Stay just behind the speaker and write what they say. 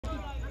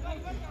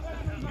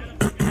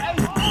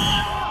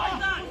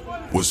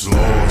Was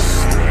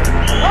lost.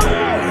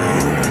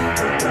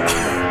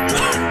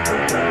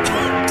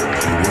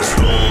 Was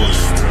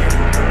lost.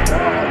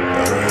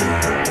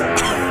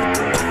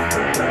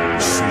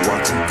 So I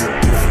took a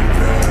different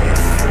path.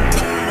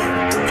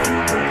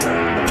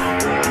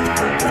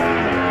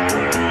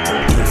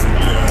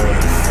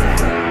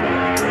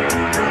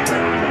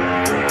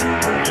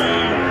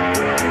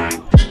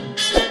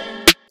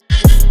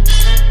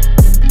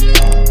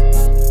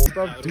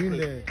 Stop doing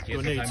that.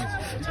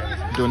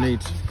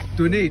 Donate.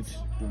 Donate.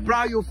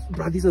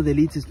 Bro, these are the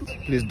latest.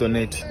 Please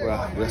donate.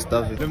 Wow, we're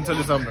starving. Let me tell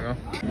you something, huh?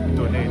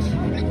 Donate.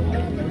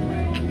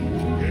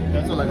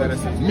 That's all I gotta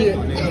say. Me,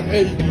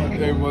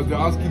 hey, was they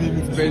asking him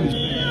in Spanish?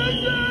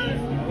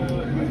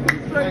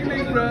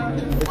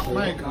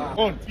 Mike,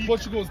 on,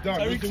 Portugal's down.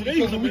 That's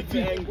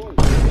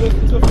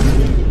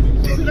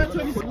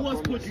when it's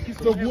worst Portuguese.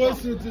 The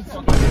worst.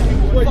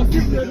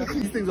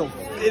 These things are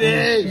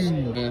finished.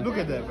 Look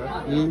at that, bro.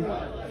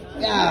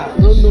 Yeah,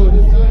 don't know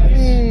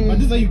this. But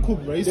this is how you cook,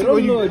 bro. They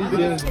don't know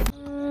this.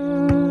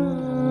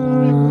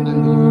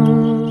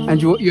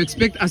 And you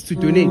expect us to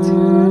donate?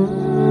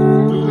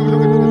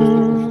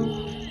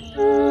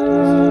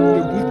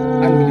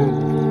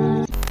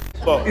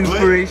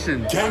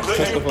 Inspiration.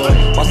 First of all,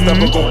 my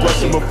stomach go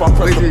rushing before I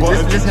press the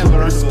button. Let's have a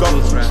round of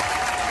applause, bro.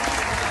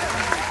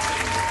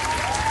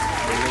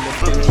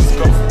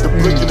 The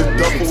brick in the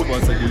double.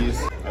 Sponsor these.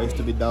 I used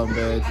to be down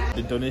bad.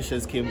 The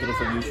donations came through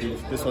from YouTube.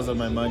 This wasn't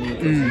my money,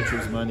 it was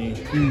YouTube's money.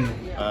 Team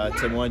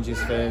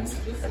 1G's fans,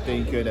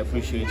 thank you and I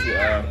appreciate you.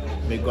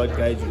 May God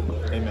guide you.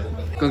 Amen.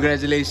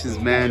 Congratulations,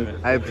 man.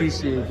 I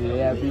appreciate it.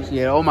 Yeah, I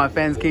appreciate it. All my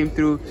fans came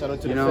through. Shout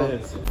out to the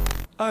fans.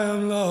 I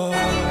am lost.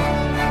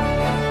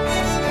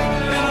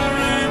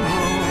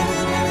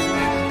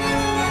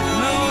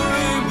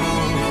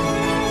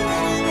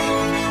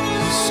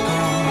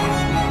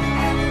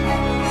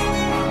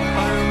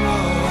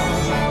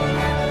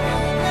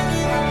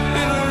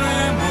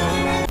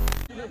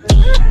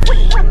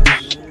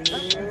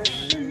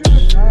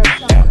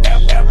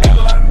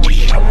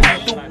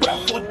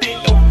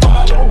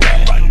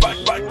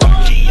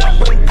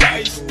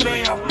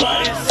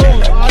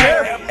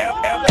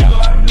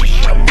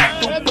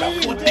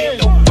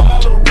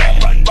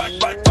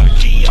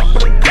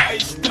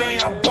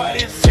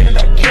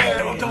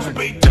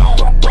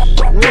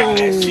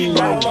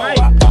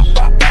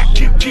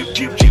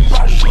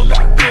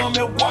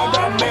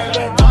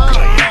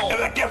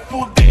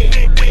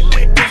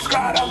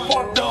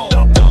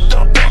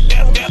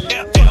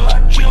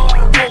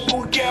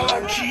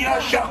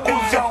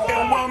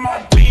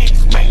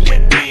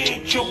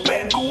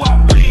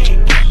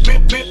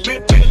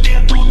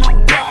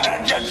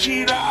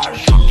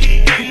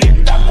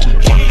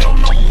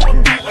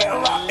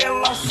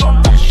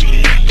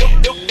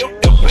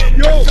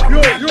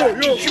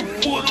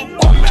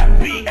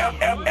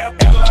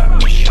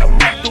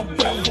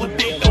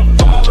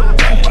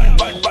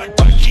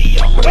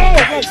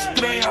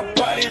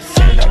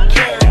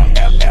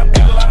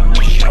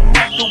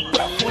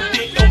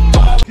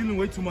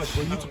 Too much,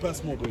 but you need to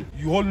pass more, bro.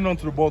 You holding on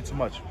to the ball too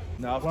much.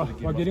 Nah,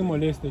 we're getting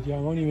molested, yeah. I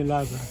won't even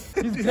lie, bro.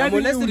 He's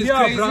grabbing you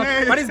here, bro.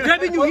 But he's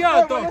grabbing you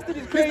here,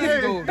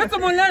 though. That's a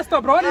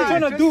molester, bro. What are you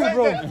trying to do,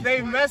 bro?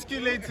 They're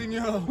emasculating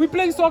you. We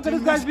playing soccer,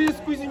 this guy's really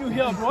squeezing you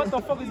here, bro. What the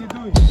fuck is he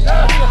doing?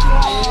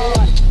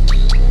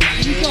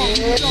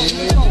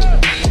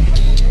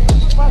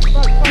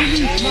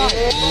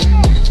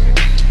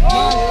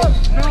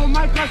 No,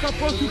 Mike is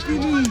supposed to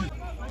finish.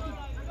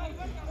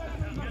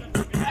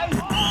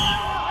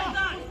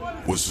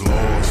 Was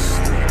lost.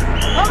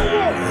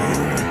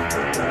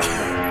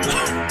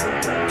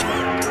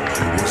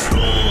 Was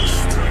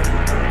lost.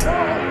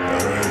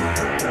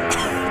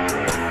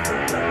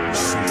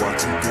 So I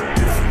took a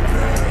different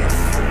path.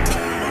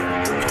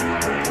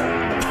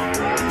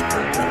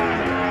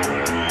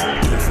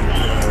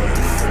 Different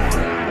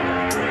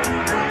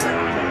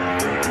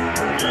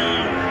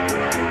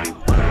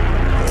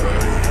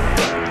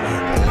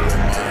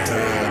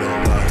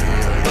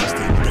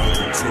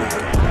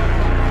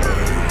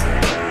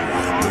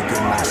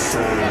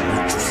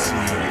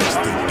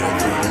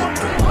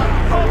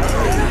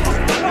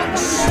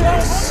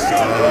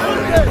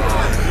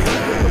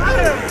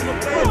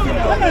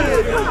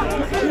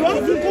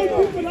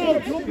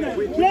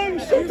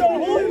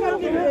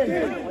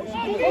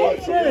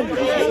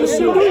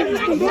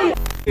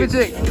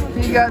Magic,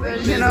 you got the,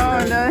 you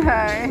know,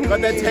 the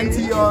Got that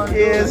 10T on.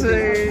 Yeah,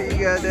 sir.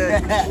 You got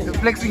that. The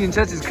flexing in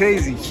church is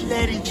crazy.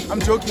 I'm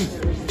joking.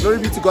 Glory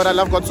be to God. I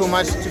love God so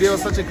much. Today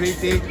was such a great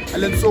day. I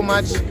learned so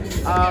much.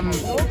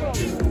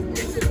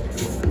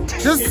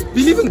 Just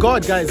believe in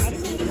God, guys.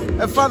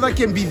 A father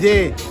can be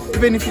there,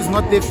 even if he's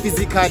not there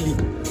physically,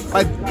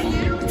 but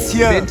it's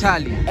here.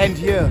 Mentally. And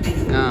here.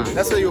 Yeah.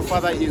 That's where your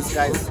father is,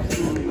 guys.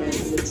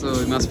 So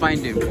you must find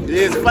him.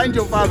 Yes, find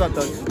your father,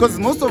 because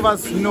most of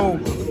us, you know,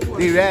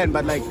 they ran,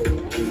 but like,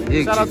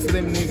 yeah, shout out to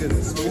them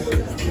niggas.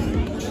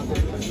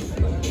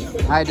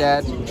 Hi,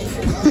 Dad.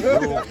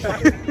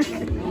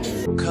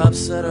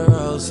 Cups of the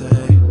rose.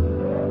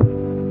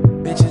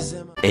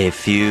 A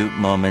few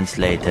moments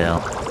later.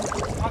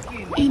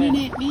 Fucking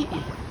Internet me.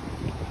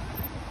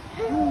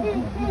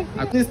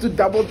 I need to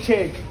double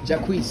check.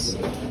 Jacquees.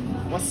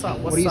 What's up?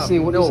 What are you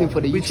saying? What are you saying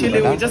for the we YouTube?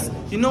 Chilling. We just,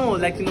 we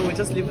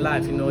just live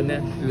life, You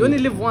only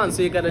live once,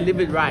 so you gotta live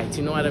it right.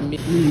 You know what I mean?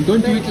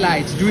 Don't do it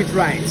light, do it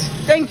right.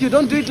 Thank you.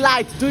 Don't do it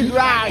light, do it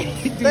right.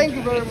 Thank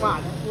you very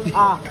much.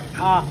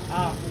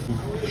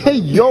 Hey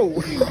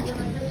yo.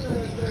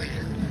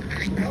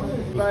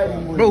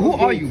 Bro, who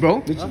are you, bro?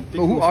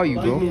 Bro, who are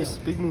you, bro?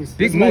 Big Moose.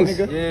 Big Moose.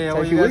 Yeah,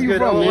 where you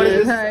from,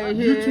 man?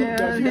 YouTube.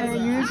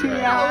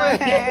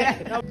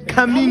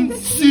 Coming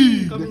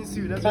soon. Coming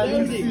soon. That's what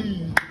I'm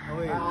saying.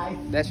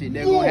 That shit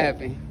never gonna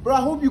happen. Bro,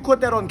 I hope you caught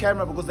that on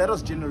camera because that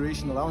was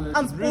generational.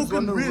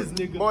 Unspoken Riz,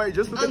 nigga. Boy,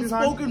 just look at his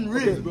hand. Unspoken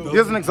Riz, bro.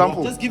 Here's an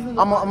example. Just give him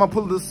I'm gonna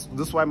pull this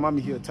white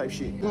mommy here type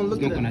shit. She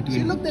looked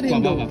at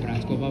him though.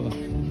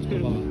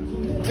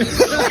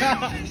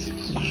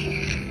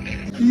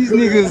 These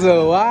niggas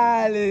are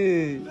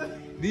wildin'.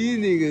 These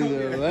niggas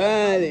are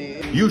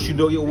wildin'. You should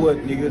know your worth,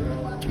 nigga.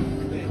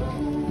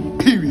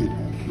 Period.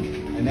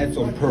 And that's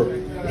on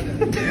purpose.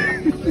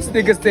 This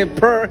nigga said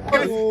purr.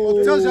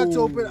 Tell Jack to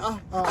open.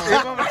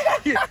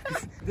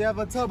 They have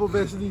a turbo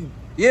vest leave.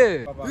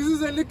 Yeah. This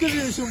is a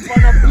liquidation for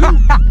the blue.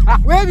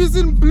 Where have you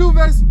seen blue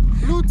vest?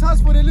 Blue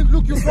task for the live.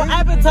 Look, for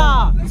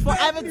Avatar. It's for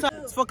Avatar.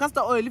 It's for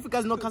castor oil. If you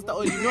guys know castor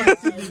oil, you know how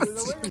to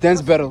live.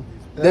 Dance battle.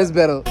 Dance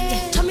battle.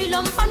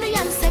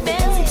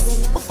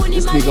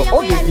 This nigga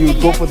obviously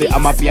would go for the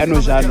Amapiano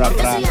genre,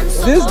 bruh.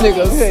 This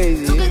nigga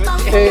crazy.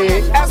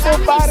 Hey,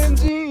 Apple bottom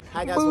G.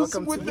 Hi guys,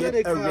 welcome to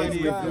Get a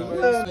Radio.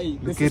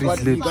 Look at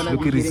his lips.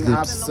 Look at his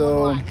lips.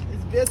 So,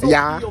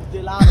 yeah.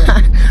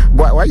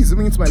 Why are you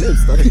zooming into my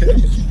lips?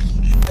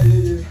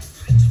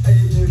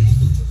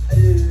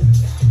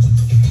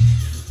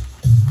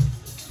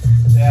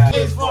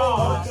 It's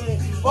 4.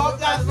 4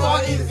 plus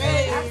 4 is 8.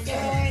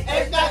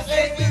 8 plus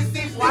 8 is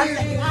 6. 1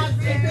 plus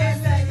 8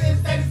 is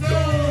 6.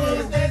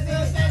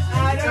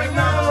 I don't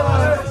know.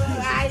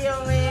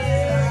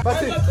 But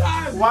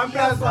 1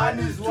 plus 1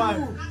 is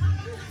 1.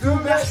 2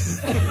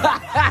 plus.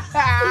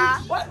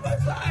 What was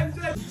time?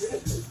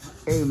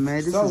 Hey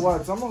man, So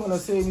what? I'm not gonna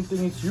say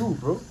anything. It's you,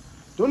 bro.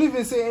 Don't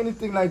even say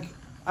anything like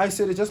I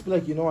said it. Just be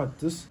like, you know what?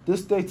 This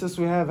status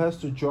we have has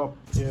to drop.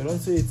 Yeah, don't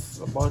say it's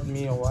about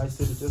me or I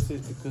said it. Just say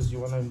it because you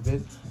wanna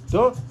invest.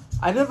 Don't.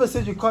 I never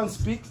said you can't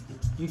speak.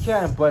 You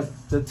can, but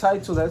the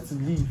title has to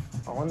leave.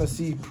 I wanna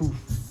see proof.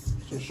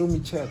 So show me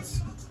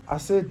chats. I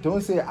said,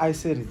 don't say I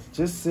said it.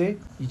 Just say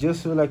you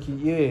just feel like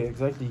yeah,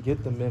 exactly. You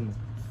get the memo.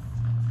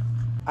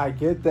 I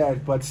get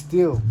that, but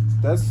still,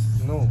 that's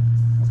no.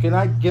 Can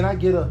I get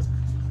a?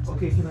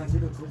 Okay, can I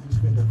get a close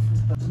friend?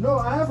 No,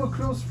 I have a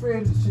close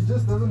friend. She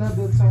just doesn't have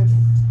that title.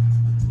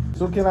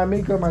 So can I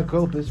make her my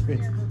girl best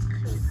friend?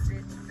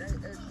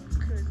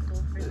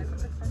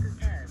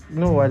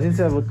 No, I didn't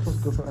say I have a close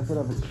girlfriend. I said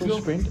I have a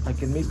close friend. I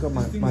can make her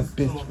my best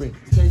friend.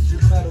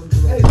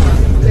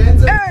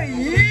 Hey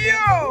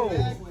yo!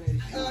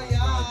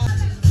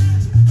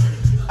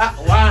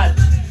 1,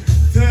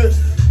 2.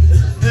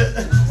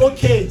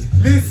 Okay,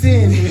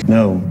 listen.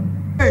 No.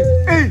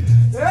 Hey!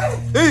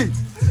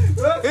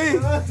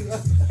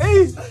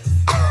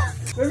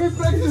 Let me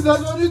practice that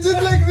one. You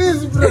did like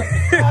this, bro.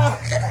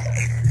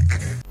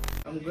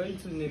 I'm going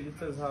to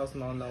Nelita's house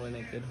now when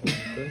I get home.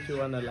 Don't you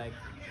wanna like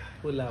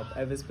pull up? I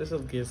have a special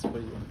guest for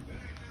you.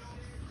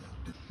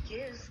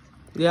 Guest?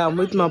 Yeah, I'm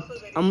with my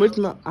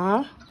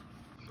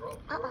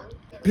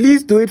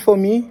Please do it for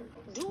me.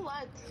 Do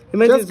what?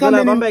 Imagine he's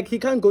gonna come back. He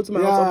can't go to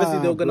my house. Obviously,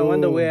 they're gonna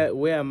wonder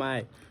where am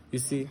I. You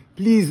see?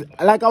 Please,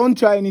 like I won't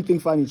try anything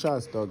funny,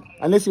 trust, dog.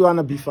 Unless you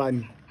wanna be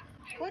funny.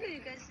 What are you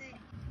guys saying?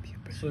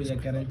 So you're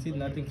guaranteed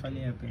nothing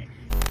funny happens.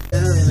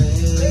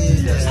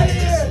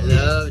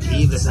 Love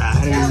Jesus.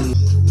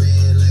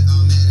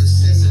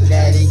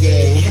 Daddy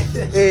gay.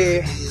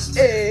 Hey.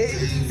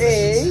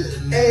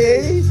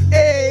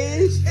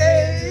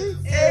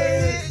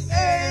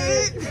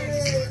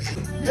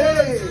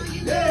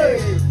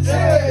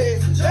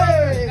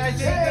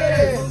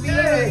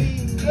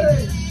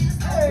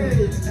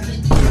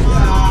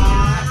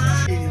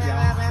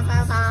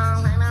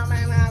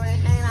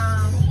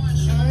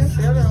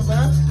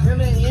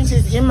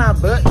 In my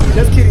butt.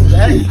 Just kidding,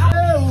 man.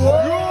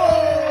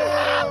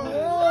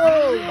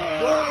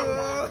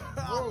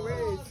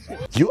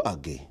 You are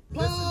gay.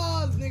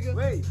 Pause, nigga.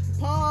 Wait.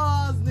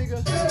 Pause,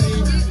 nigga.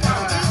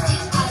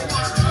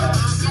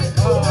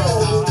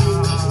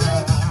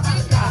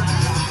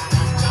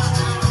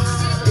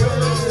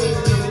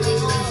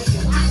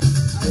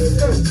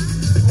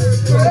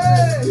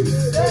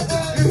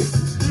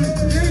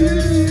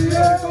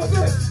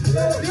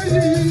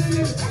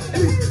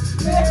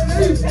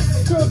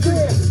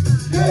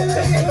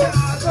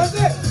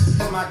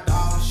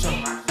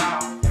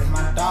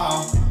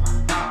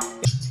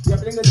 You're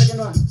playing the second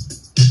one.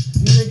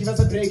 You need to give us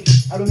a break.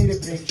 I don't need a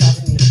break,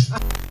 trust me.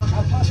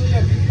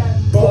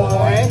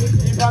 Boy,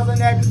 you pass on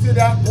that to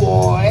that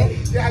boy.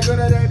 Yeah, I go to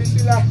that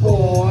to that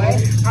boy.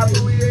 I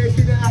blew it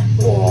to that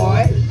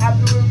boy. I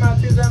blew it my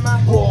teeth and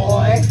my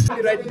boy.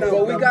 Right now,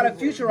 bro, we got a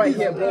future right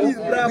here, bro. We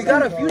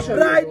got a future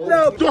right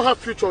now. You don't have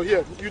future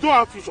here. You don't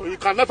have future. You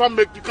can never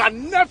make. You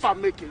can never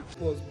make it.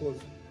 Pause.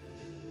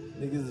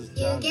 Niggas is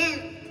You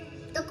again.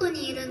 どこ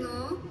にいる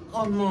の?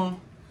 Oh no.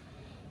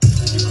 You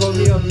call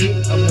me on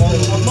me. I'm on.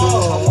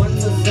 I want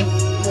to say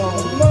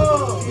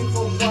more.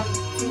 1,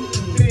 2,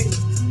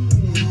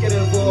 3. Get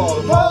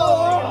involved.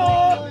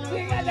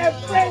 You got that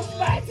fresh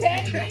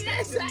button.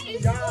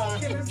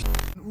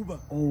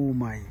 Oh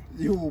my.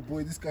 Yo,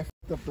 boy, this guy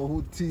f***ed up the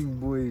whole thing,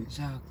 boy.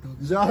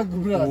 Jacques,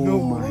 bro. oh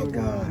No, my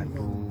god,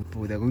 bro.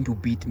 They're going to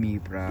beat me,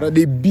 bro. Bro,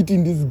 they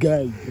beating this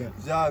guy.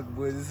 Jacques,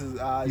 boy, this is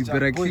You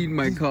better clean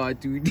my car,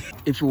 dude.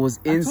 If it was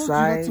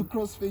inside. I told you not to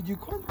crossfade. You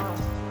can't.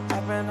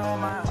 I've been on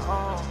my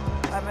own.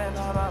 I've been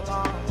all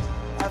alone.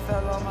 I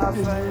fell on my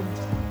face.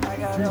 I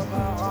got up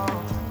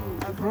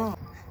my own. Bro,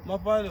 my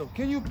father,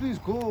 can you please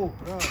go,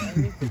 bro?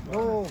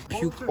 No.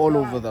 Puke all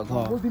over the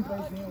car.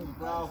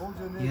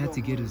 He had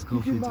to get his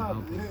girlfriend to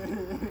help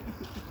him.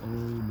 Oh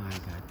my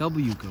god.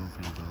 W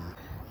girlfriend, bro.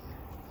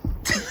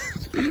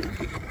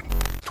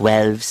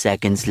 12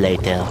 seconds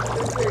later.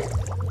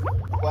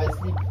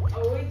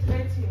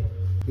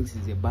 Thinks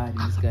he's a body.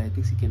 This guy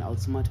thinks he can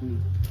outsmart me.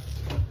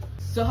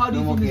 So how do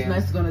you think this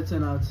night's gonna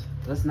turn out?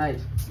 This night?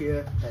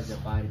 Yeah. That's a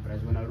body, bro.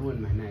 It's gonna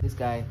ruin my night. This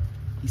guy,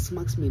 he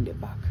smacks me in the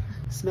back.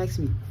 Smacks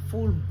me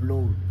full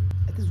blown.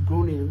 At this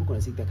grown age, I'm not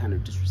gonna take that kind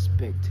of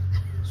disrespect.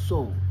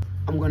 So,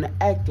 I'm gonna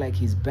act like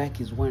his back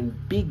is one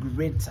big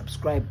red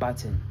subscribe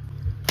button.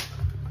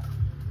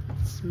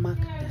 Smack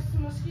that.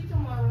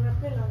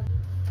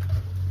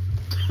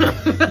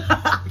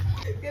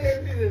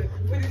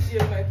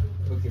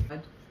 Okay.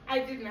 I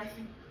did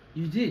nothing.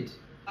 You did?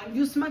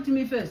 You smacked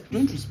me first.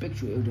 Don't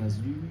respect your elders.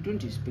 You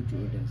don't respect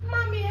your elders.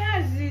 Mommy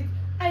has it.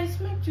 I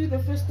smacked you the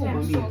first time.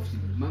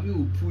 Mommy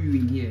will pull you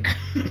in here.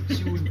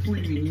 She will pull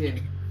you in here.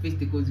 Face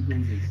the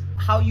consequences.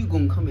 How you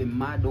gonna come in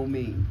my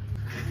domain?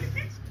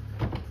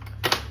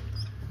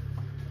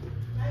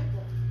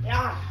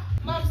 Yeah.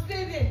 Mom,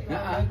 stay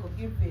there.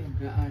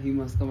 He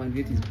must come and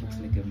get his books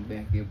like a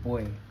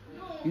boy.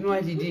 You know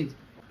what he did?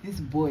 This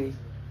boy,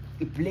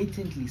 he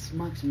blatantly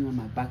smacks me on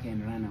my back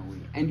and ran away.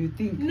 And you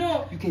think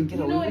you can get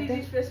away with that?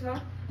 Did first, Mom?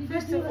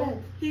 First of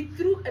all, he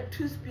threw a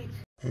toothpick.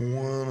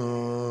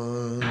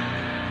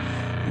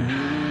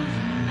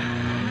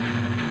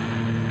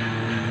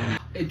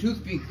 A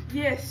toothpick?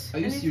 Yes. Are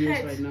you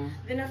serious right now?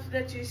 Then after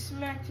that, you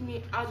smacked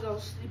me as I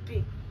was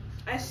sleeping.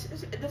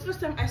 The first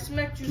time I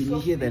smacked you. Can you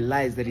hear the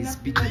lies that he's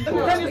speaking?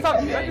 Let me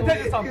tell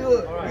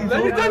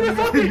you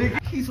something.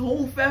 His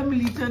whole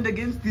family turned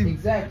against him.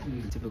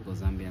 Exactly. Typical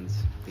Zambians.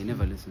 They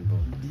never listen, bro.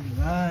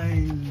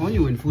 Divine. Only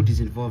when food is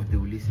involved, they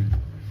will listen.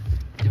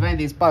 Divine,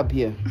 there's pub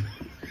here.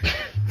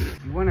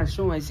 You wanna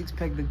show my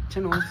six-pack the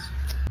channels?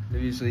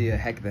 Let me show you a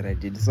hack that I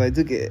did. So I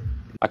took it.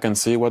 I can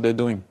see what they're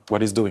doing,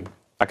 what he's doing.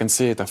 I can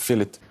see it, I feel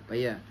it. But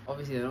yeah,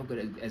 obviously they're not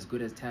as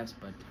good as Taps,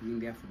 but I mean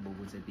they're football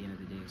boots at the end of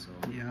the day, so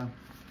yeah.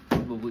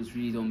 Football boots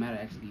really don't matter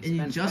actually. And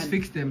you just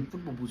fix them.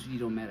 Football boots really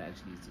don't matter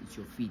actually. It's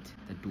your feet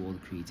that do all the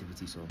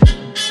creativity, so